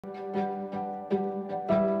Really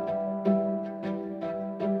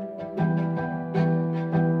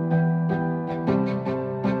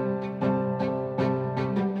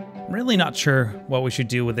not sure what we should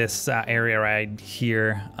do with this area right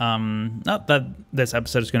here. Not that this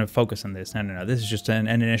episode is going to focus on this. No. This is just an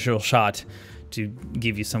initial shot to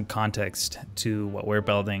give you some context to what we're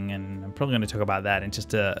building, and I'm probably going to talk about that in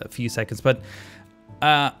just a few seconds. But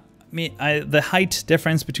the height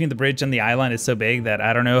difference between the bridge and the island is so big that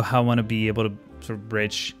I don't know how I want to be able to sort of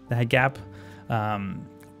bridge that gap.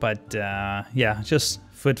 Yeah, just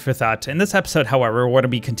food for thought. In this episode, however, we're going to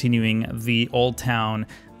be continuing the old town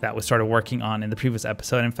that we started working on in the previous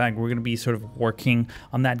episode. In fact, we're going to be sort of working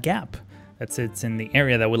on that gap that sits in the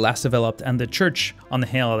area that we last developed, and the church on the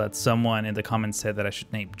hill that someone in the comments said that I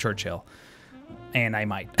should name Churchill, and I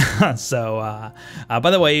might. So, by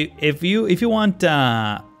the way, if you want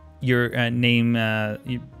your name,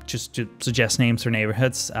 just to suggest names for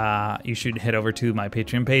neighborhoods, you should head over to my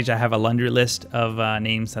Patreon page. I have a laundry list of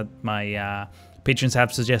names that my patrons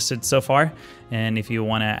have suggested so far, and if you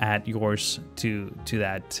want to add yours to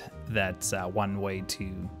that, that's one way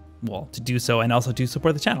to do so, and also to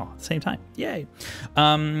support the channel at the same time. Yay!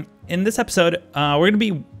 In this episode, we're going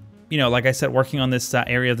to be, like I said, working on this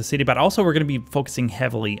area of the city, but also we're going to be focusing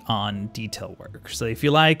heavily on detail work. So if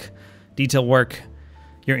you like detail work,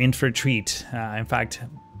 you're in for a treat. In fact,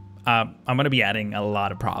 I'm going to be adding a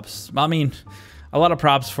lot of props. I mean, a lot of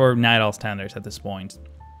props for Nydal standards at this point.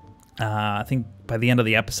 I think by the end of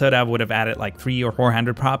the episode, I would have added like 300 or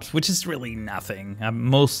 400 props, which is really nothing. I'm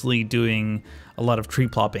mostly doing a lot of tree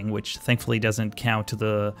plopping, which thankfully doesn't count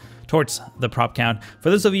towards the prop count. For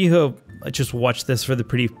those of you who just watch this for the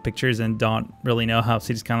pretty pictures and don't really know how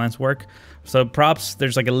City Skylines work, so props,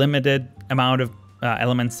 there's like a limited amount of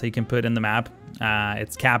elements that you can put in the map.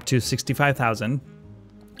 It's capped to 65,000,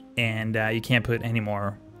 and you can't put any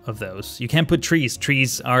more of those. You can't put trees.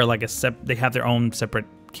 Trees are like they have their own separate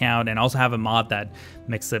count, and also have a mod that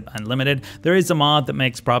makes it unlimited. There is a mod that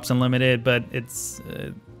makes props unlimited, but it's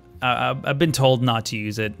I've been told not to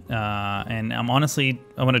use it, and I want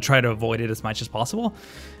to try to avoid it as much as possible.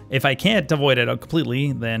 If I can't avoid it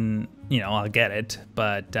completely, then I'll get it.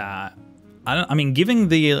 But I mean, given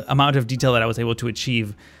the amount of detail that I was able to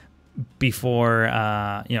achieve before,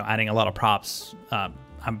 adding a lot of props,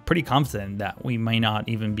 I'm pretty confident that we may not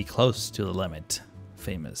even be close to the limit.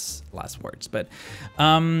 Famous last words. But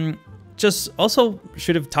just also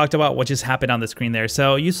should have talked about what just happened on the screen there.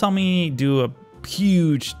 So you saw me do a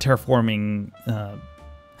huge terraforming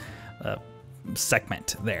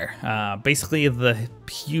segment there. Basically, the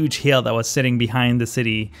huge hill that was sitting behind the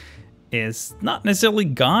city is not necessarily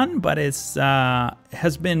gone, but it's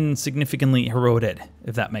has been significantly eroded,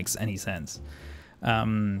 if that makes any sense.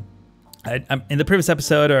 In the previous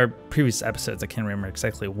episode, or previous episodes, I can't remember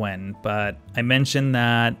exactly when, but I mentioned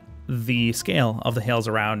that the scale of the hills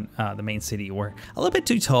around the main city were a little bit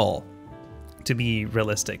too tall to be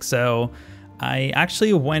realistic. So I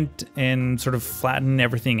actually went and sort of flattened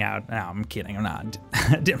everything out. No, I'm kidding, I'm not.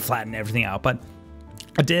 I didn't flatten everything out, but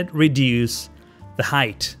I did reduce the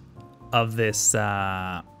height of this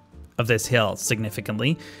hill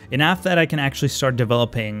significantly, enough that I can actually start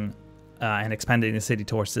developing and expanding the city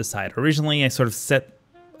towards this side. Originally, I sort of set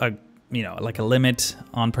like a limit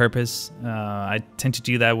on purpose. I tend to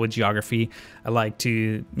do that with geography. I like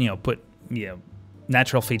to put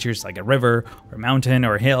natural features like a river or a mountain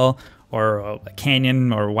or a hill or a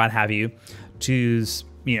canyon or what have you to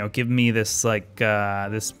give me this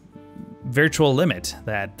this virtual limit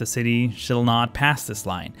that the city shall not pass this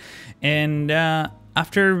line. And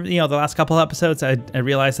after the last couple of episodes, I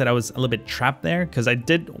realized that I was a little bit trapped there, because I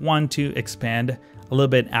did want to expand a little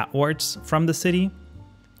bit outwards from the city.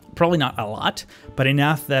 Probably not a lot, but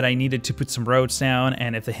enough that I needed to put some roads down,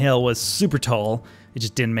 and if the hill was super tall, it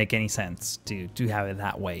just didn't make any sense to have it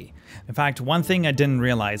that way. In fact, one thing I didn't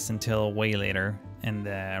realize until way later in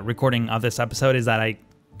the recording of this episode is that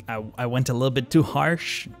I went a little bit too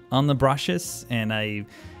harsh on the brushes, and I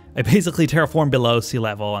basically terraformed below sea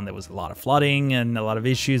level, and there was a lot of flooding and a lot of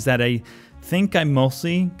issues that I think I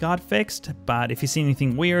mostly got fixed. But if you see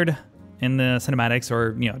anything weird in the cinematics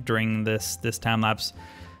or during this time lapse,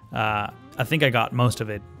 I think I got most of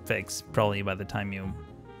it fixed. Probably by the time you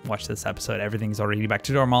watch this episode, everything's already back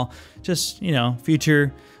to normal. Just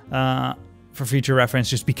future for future reference,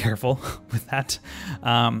 just be careful with that.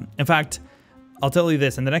 In fact, I'll tell you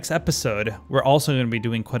this: in the next episode, we're also going to be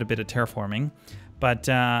doing quite a bit of terraforming. But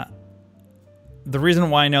the reason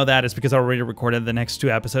why I know that is because I already recorded the next 2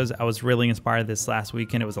 episodes. I was really inspired this last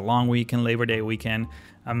weekend. It was a long weekend, Labor Day weekend.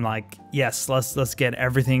 I'm like, yes, let's get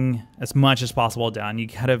everything as much as possible done. You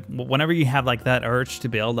kind of, whenever you have like that urge to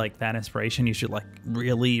build, like that inspiration, you should like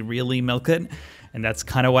really milk it. And that's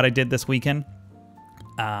kind of what I did this weekend.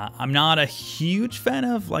 I'm not a huge fan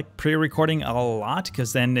of like pre-recording a lot,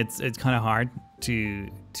 because then it's kind of hard to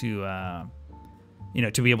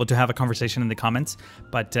be able to have a conversation in the comments.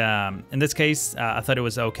 But in this case, I thought it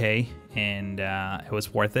was okay, and it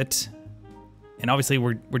was worth it. And obviously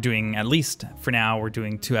we're doing, at least for now, we're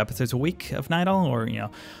doing 2 episodes a week of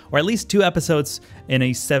Nydal, or at least 2 episodes in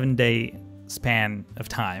a 7-day span of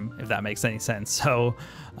time, if that makes any sense. So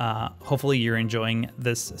hopefully you're enjoying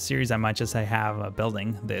this series as much as I have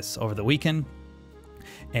building this over the weekend.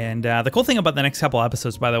 And the cool thing about the next couple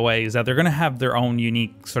episodes, by the way, is that they're going to have their own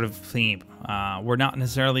unique sort of theme. We're not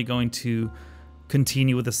necessarily going to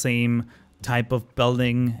continue with the same type of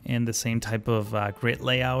building and the same type of grid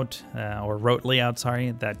layout or road layout,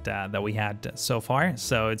 sorry, that we had so far.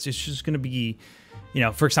 So it's just going to be,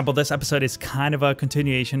 for example, this episode is kind of a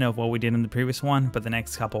continuation of what we did in the previous one, but the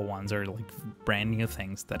next couple ones are like brand new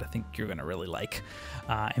things that I think you're going to really like.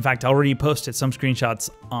 In fact, I already posted some screenshots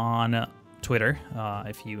on Twitter.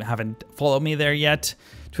 If you haven't followed me there yet,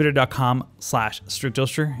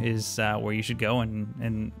 twitter.com/strictoaster is where you should go,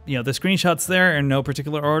 and the screenshots there in no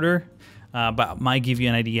particular order, but might give you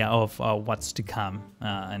an idea of what's to come,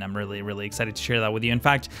 and I'm really excited to share that with you. In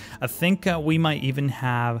fact, I think we might even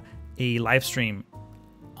have a live stream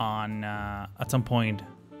on at some point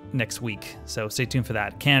next week, so stay tuned for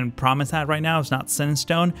that. Can't promise that right now, it's not set in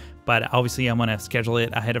stone, but obviously I'm going to schedule it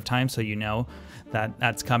ahead of time so you know that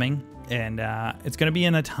that's coming. And it's going to be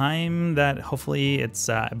in a time that hopefully it's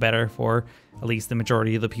better for at least the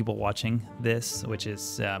majority of the people watching this, which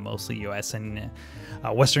is mostly US and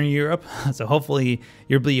Western Europe. So hopefully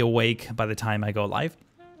you'll be awake by the time I go live.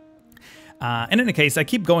 And in any case, I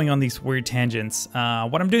keep going on these weird tangents.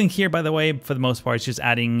 What I'm doing here, by the way, for the most part, is just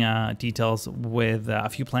adding details with a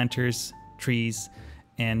few planters, trees,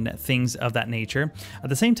 and things of that nature. At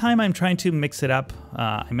the same time, I'm trying to mix it up.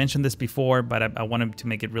 I mentioned this before, but I wanted to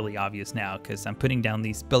make it really obvious now, because I'm putting down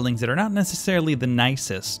these buildings that are not necessarily the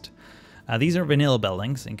nicest. These are vanilla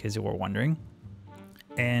buildings, in case you were wondering.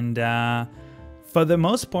 And for the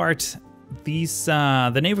most part, these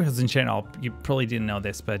the neighborhoods in general, you probably didn't know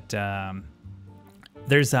this, but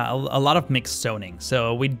there's a lot of mixed zoning.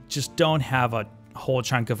 So we just don't have a whole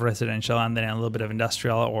chunk of residential and then a little bit of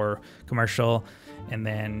industrial or commercial, and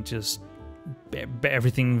then just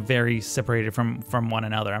everything very separated from one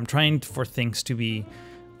another. I'm trying for things to be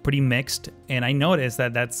pretty mixed, and I noticed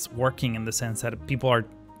that that's working in the sense that people are,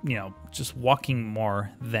 just walking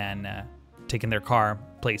more than taking their car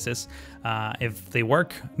places. If they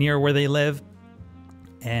work near where they live,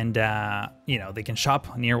 and they can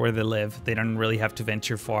shop near where they live, they don't really have to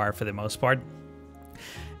venture far for the most part.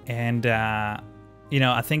 And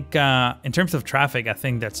I think in terms of traffic, I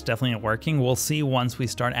think that's definitely working. We'll see once we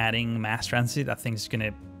start adding mass transit. I think it's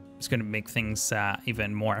gonna make things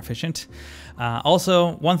even more efficient.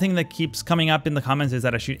 Also, one thing that keeps coming up in the comments is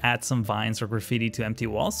that I should add some vines or graffiti to empty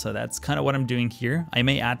walls. So that's kind of what I'm doing here. I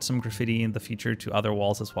may add some graffiti in the future to other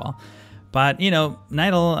walls as well. But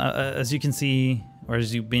Nydal, as you can see, or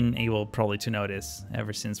as you've been able probably to notice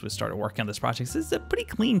ever since we started working on this project, it's a pretty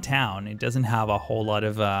clean town. It doesn't have a whole lot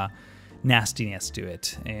of nastiness to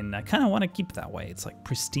it, and I kind of want to keep it that way. It's like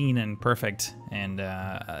pristine and perfect, and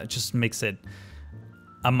it just makes it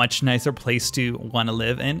a much nicer place to want to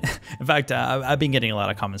live in. In fact, I've been getting a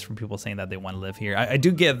lot of comments from people saying that they want to live here. I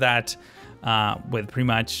do get that with pretty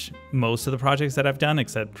much most of the projects that I've done,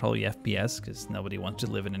 except probably FPS, because nobody wants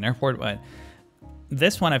to live in an airport. But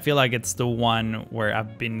this one, I feel like it's the one where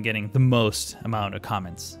I've been getting the most amount of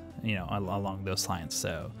comments, along those lines.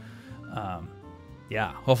 So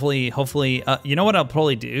yeah, hopefully, you know what I'll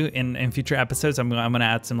probably do in future episodes? I'm gonna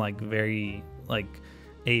add some very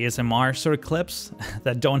ASMR sort of clips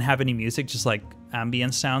that don't have any music, just like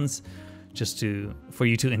ambient sounds, just for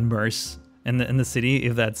you to immerse in the city,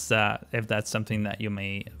 if that's something that you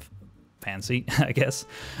may fancy, I guess.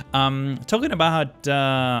 Talking about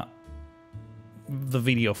the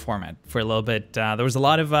video format for a little bit, there was a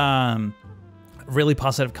lot of really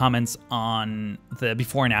positive comments on the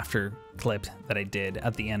before and after clip that I did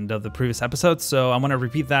at the end of the previous episode. So I'm going to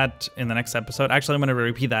repeat that in the next episode. Actually, I'm going to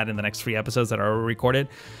repeat that in the next 3 episodes that are recorded.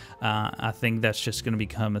 I think that's just going to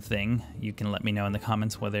become a thing. You can let me know in the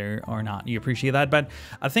comments whether or not you appreciate that. But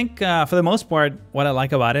I think for the most part, what I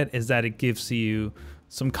like about it is that it gives you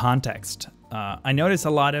some context. I noticed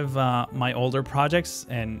a lot of my older projects,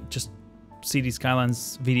 and just City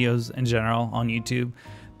Skylines videos in general on YouTube,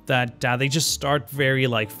 that they just start very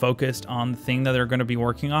like focused on the thing that they're going to be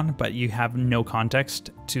working on, but you have no context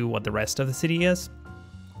to what the rest of the city is.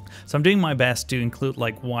 So I'm doing my best to include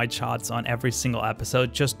like wide shots on every single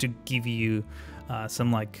episode, just to give you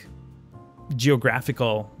some like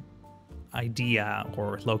geographical idea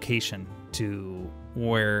or location to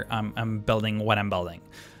where I'm building what I'm building.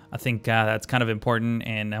 I think that's kind of important,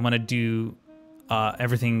 and I'm gonna do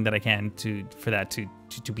everything that I can for that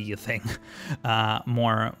to be a thing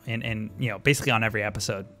more, and you know, basically on every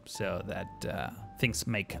episode, so that things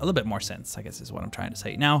make a little bit more sense, I guess is what I'm trying to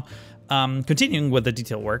say. Now, continuing with the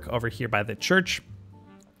detail work over here by the church,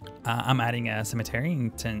 I'm adding a cemetery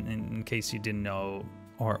in case you didn't know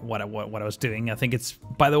or what I was doing. I think it's,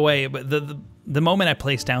 by the way, but the moment I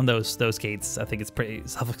place down those gates, I think it's pretty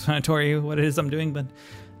self-explanatory what it is I'm doing, but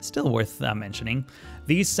still worth mentioning.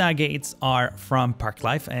 These gates are from Park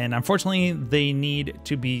Life, and unfortunately they need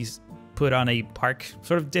to be put on a park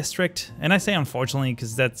sort of district. And I say unfortunately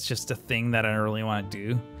because that's just a thing that I don't really want to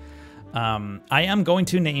do. I am going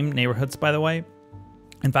to name neighborhoods, by the way.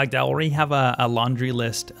 In fact, I already have a laundry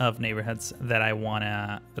list of neighborhoods that I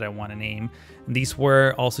wanna name. And these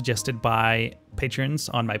were all suggested by patrons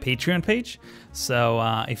on my Patreon page.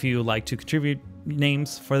 So if you like to contribute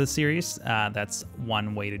names for the series, that's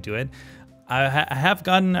one way to do it. I have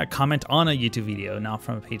gotten a comment on a YouTube video, not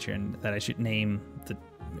from a patron, that I should name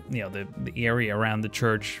the area around the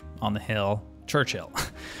church on the hill Churchill.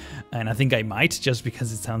 And I think I might, just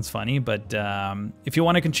because it sounds funny. But if you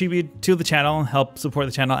want to contribute to the channel, help support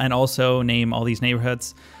the channel, and also name all these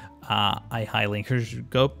neighborhoods, I highly encourage you to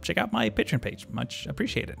go check out my Patreon page. Much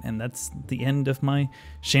appreciated. And that's the end of my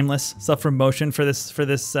shameless self-promotion for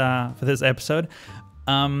this episode.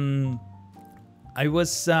 I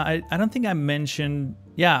don't think I mentioned.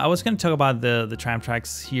 Yeah, I was going to talk about the tram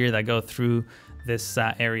tracks here that go through this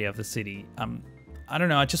area of the city. I don't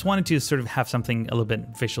know, I just wanted to sort of have something a little bit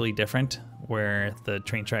visually different, where the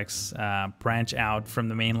train tracks branch out from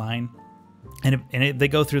the main line, and they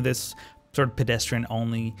go through this sort of pedestrian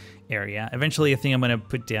only area. Eventually I think I'm going to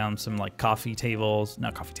put down some like not coffee tables,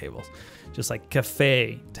 just like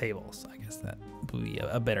cafe tables, I guess that would be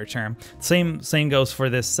a better term. Same goes for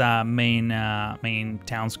this main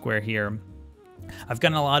town square here. I've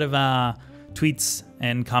gotten a lot of tweets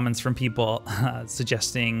and comments from people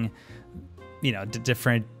suggesting, you know,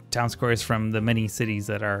 different town squares from the many cities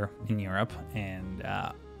that are in Europe. And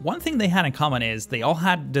one thing they had in common is they all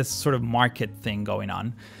had this sort of market thing going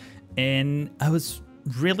on. And I was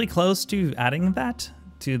really close to adding that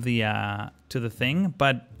to the thing,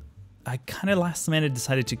 but I kind of last minute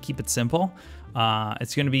decided to keep it simple.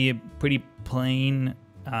 It's going to be a pretty plain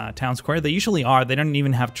town square. They usually are. They don't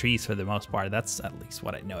even have trees for the most part. That's at least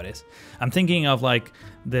what I noticed. I'm thinking of like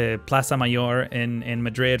the Plaza Mayor in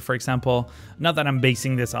Madrid, for example. Not that I'm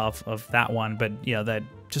basing this off of that one, but you know, that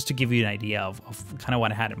just to give you an idea of kind of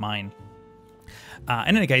what I had in mind.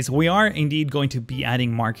 In any case, we are indeed going to be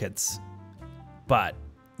adding markets, but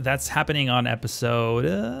that's happening on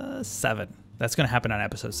episode 7. That's going to happen on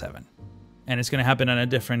episode 7. And it's going to happen on a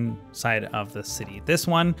different side of the city. This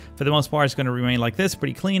one, for the most part, is going to remain like this,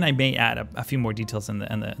 pretty clean. I may add a few more details in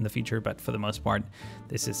the future, but for the most part,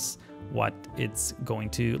 this is what it's going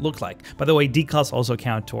to look like. By the way, decals also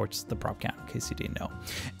count towards the prop count, in case you didn't know.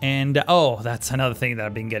 And oh, that's another thing that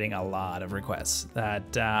I've been getting a lot of requests,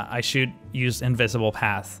 that I should use invisible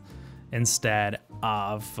path instead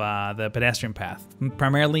of the pedestrian path,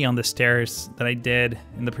 primarily on the stairs that I did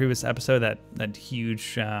in the previous episode. That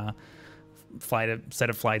huge set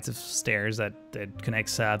of flights of stairs that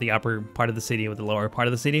connects the upper part of the city with the lower part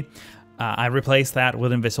of the city. I replaced that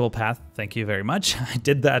with invisible path. Thank you very much. I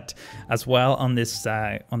did that as well on this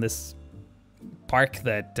park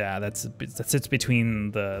that sits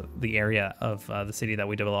between the area of the city that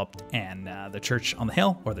we developed and the church on the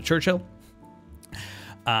hill, or the Churchill.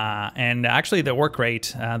 And actually they work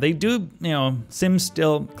great. They do, you know, Sims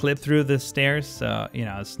still clip through the stairs, so you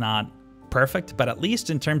know, it's not perfect, but at least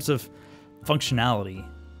in terms of functionality,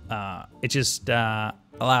 it just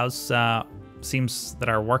allows Sims that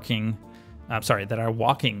are walking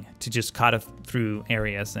to just cut through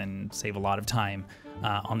areas and save a lot of time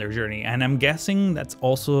on their journey. And I'm guessing that's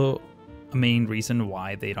also a main reason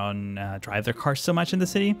why they don't drive their cars so much in the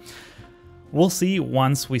city. We'll see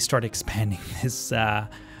once we start expanding this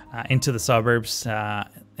into the suburbs,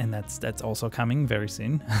 and that's also coming very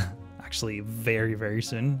soon. Actually, very, very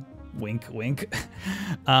soon. Wink, wink.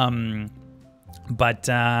 But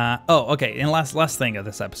oh, okay. And last thing of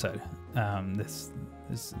this episode.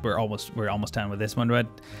 We're almost done with this one, but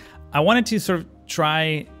I wanted to sort of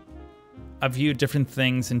try a few different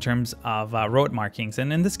things in terms of road markings.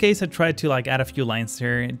 And in this case, I tried to like add a few lines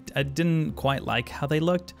here. I didn't quite like how they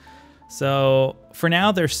looked. So for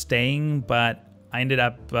now they're staying, but I ended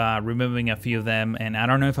up removing a few of them. And I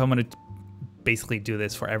don't know if I'm going to basically do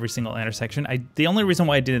this for every single intersection. The only reason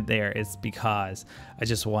why I did it there is because I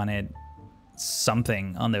just wanted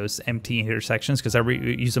something on those empty intersections, because I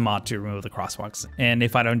use a mod to remove the crosswalks. And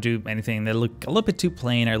if I don't do anything, they look a little bit too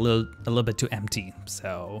plain or a little bit too empty.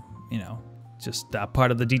 So, you know, just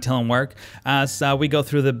part of the detailing work. As we go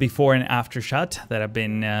through the before and after shot that I've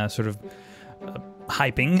been sort of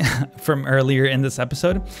hyping from earlier in this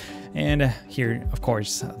episode. And here, of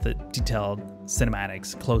course, the detailed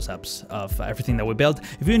cinematics, close-ups of everything that we built.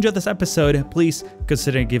 If you enjoyed this episode, please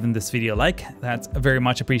consider giving this video a like. That's very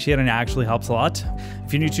much appreciated and it actually helps a lot.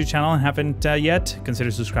 If you're new to the channel and haven't yet,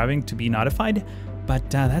 consider subscribing to be notified. But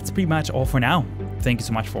that's pretty much all for now. Thank you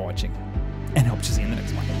so much for watching, and hope to see you in the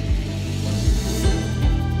next one.